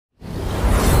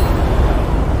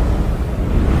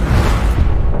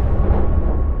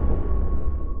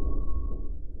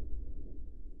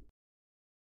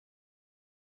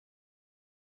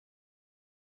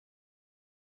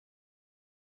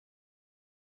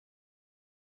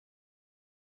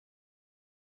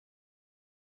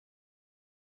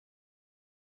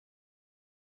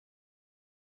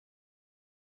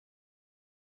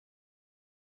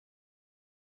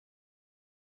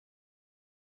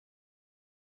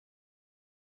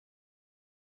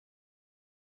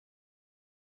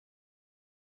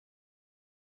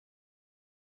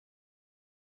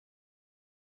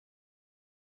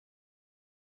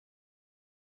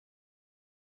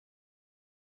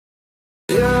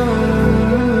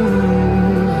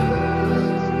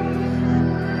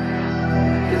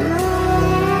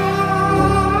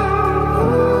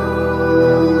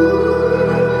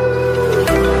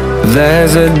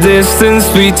There's a distance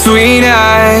between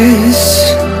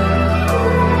us.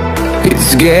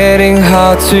 It's getting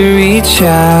hard to reach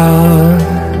out.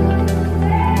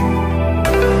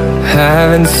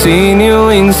 Haven't seen you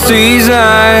in seasons,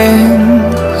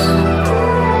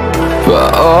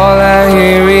 but all I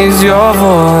hear is your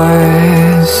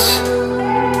voice.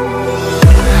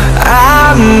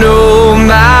 I know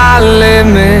my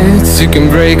limits, you can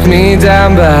break me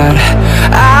down, but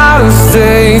I'll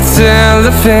stay till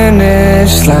the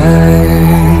finish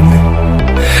line.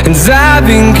 And I've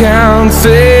been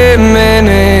counting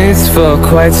minutes for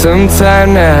quite some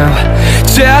time now,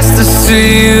 just to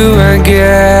see you again.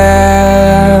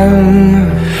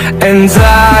 And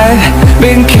I've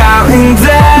been counting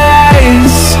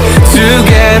days to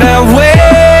get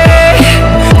away,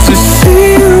 to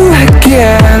see you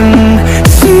again,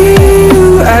 see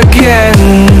you again.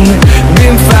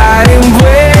 Been finding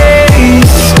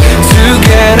ways to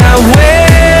get away,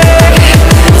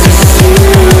 to see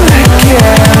you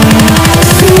again,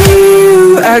 see you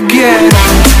again.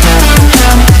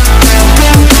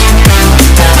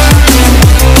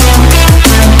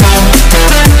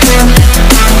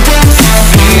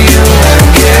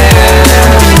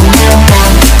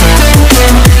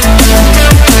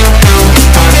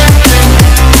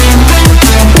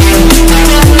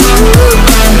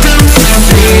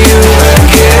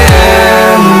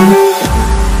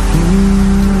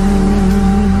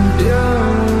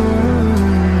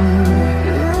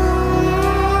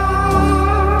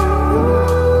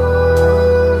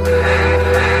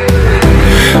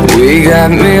 We got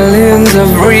millions of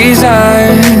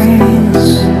reasons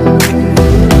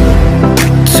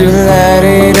to let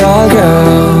it all go.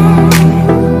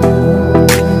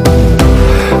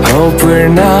 Hope we're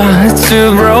not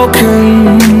too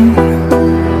broken.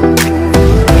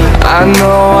 I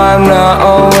know I'm not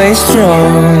always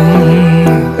strong,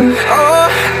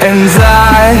 and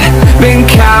I've been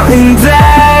counting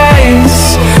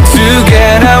days to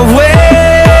get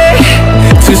away,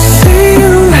 to see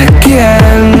you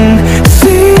again,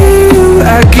 see you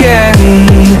again.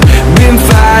 Been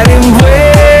finding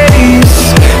ways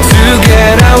to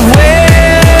get away,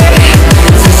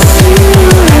 to see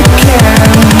you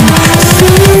again,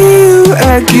 see you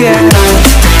again.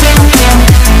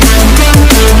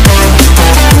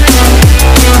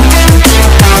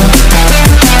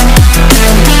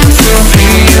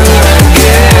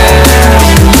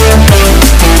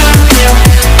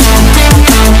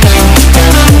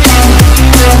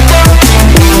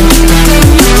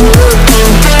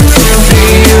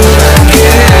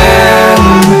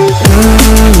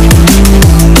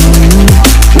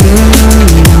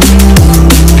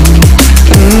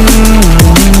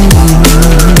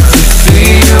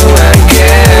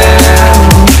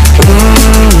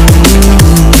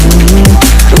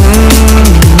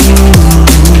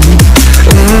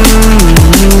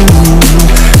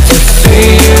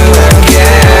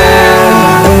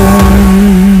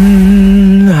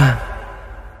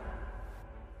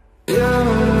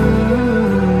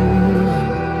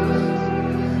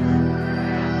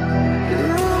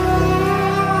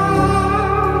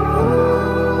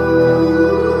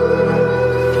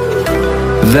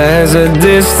 There's a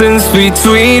distance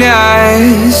between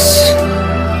us.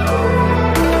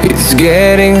 It's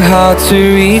getting hard to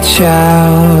reach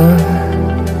out.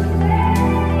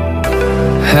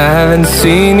 Haven't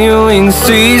seen you in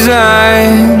seasons,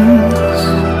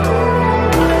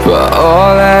 but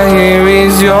all I hear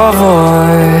is your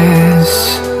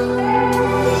voice.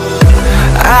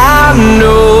 I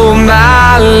know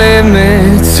my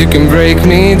limits, you can break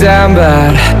me down,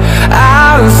 but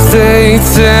I'll stay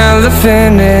till the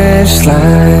finish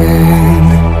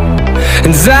line.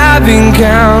 And I've been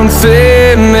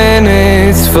counting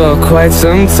minutes for quite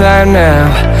some time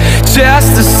now,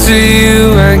 just to see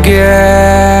you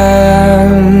again.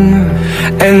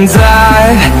 And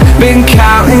I've been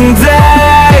counting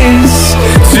days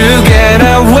to get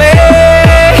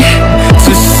away,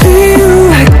 to see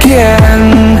you again,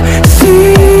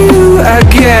 see you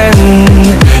again.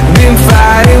 Been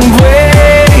finding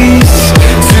ways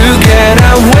to get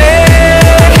away,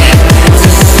 to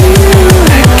see you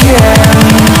again,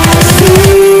 see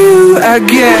you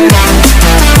again.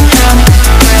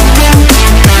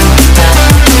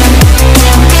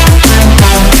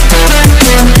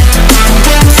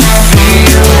 See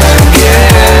you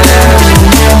again.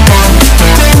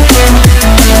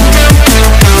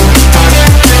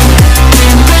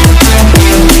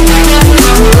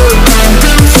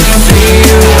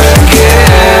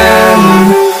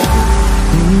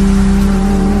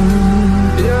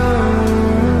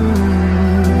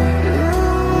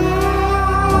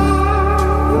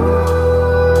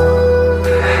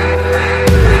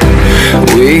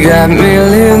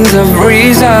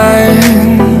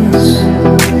 reasons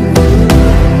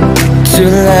to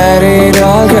let it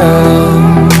all go.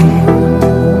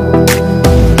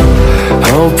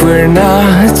 Hope we're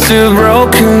not too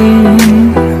broken.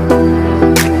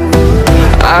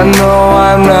 I know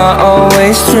I'm not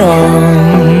always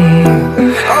strong,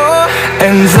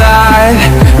 and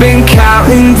I've been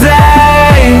counting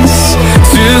days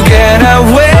to get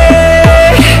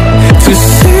away, to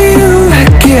see you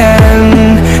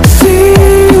again, see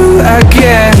you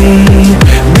again.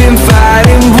 Been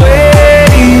fighting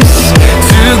ways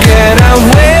to get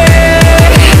away,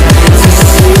 to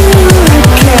see you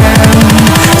again,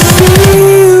 see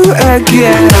you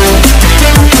again.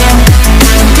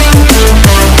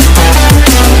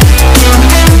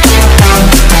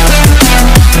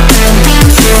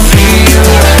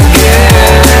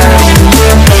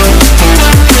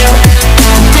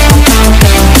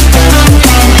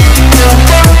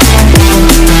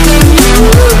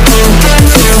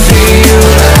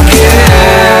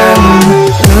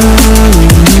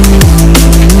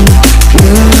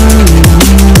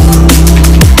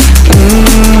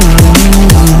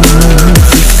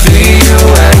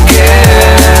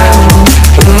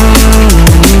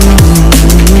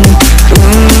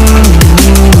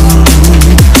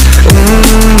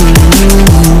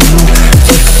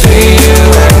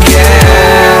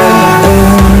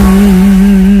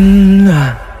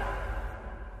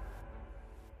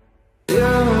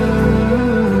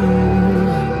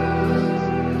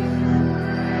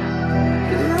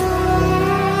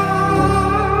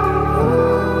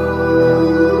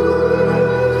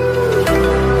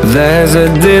 There's a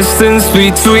distance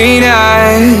between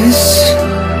us.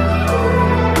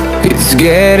 It's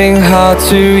getting hard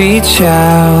to reach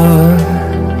out.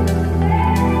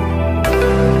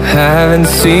 Haven't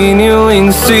seen you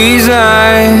in seasons,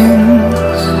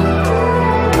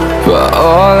 but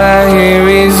all I hear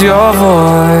is your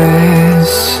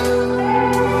voice.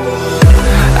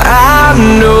 I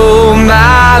know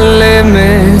my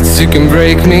limits, you can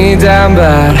break me down,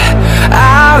 but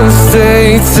I'll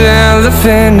stay till the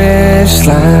finish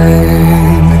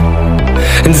line.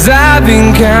 And I've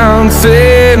been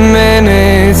counting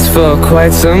minutes for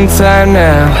quite some time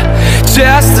now,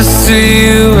 just to see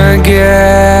you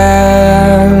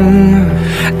again.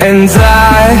 And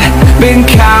I've been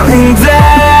counting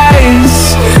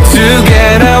days to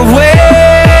get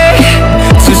away,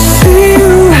 to see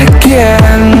you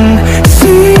again,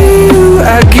 see you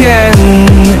again.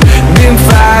 Been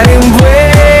fighting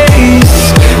ways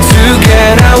to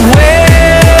get away,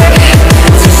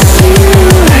 to see you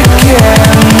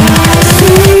again,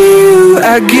 see you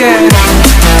again.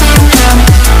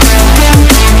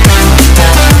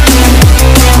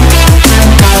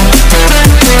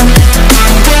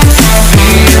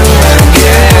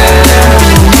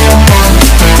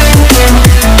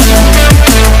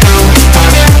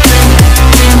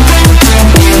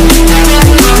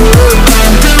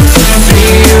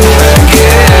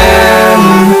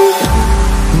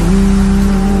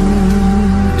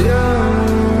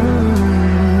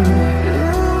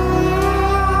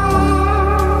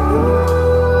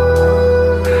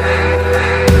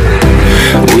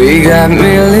 We got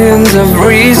millions of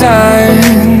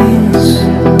reasons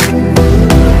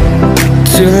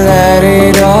to let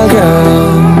it all go.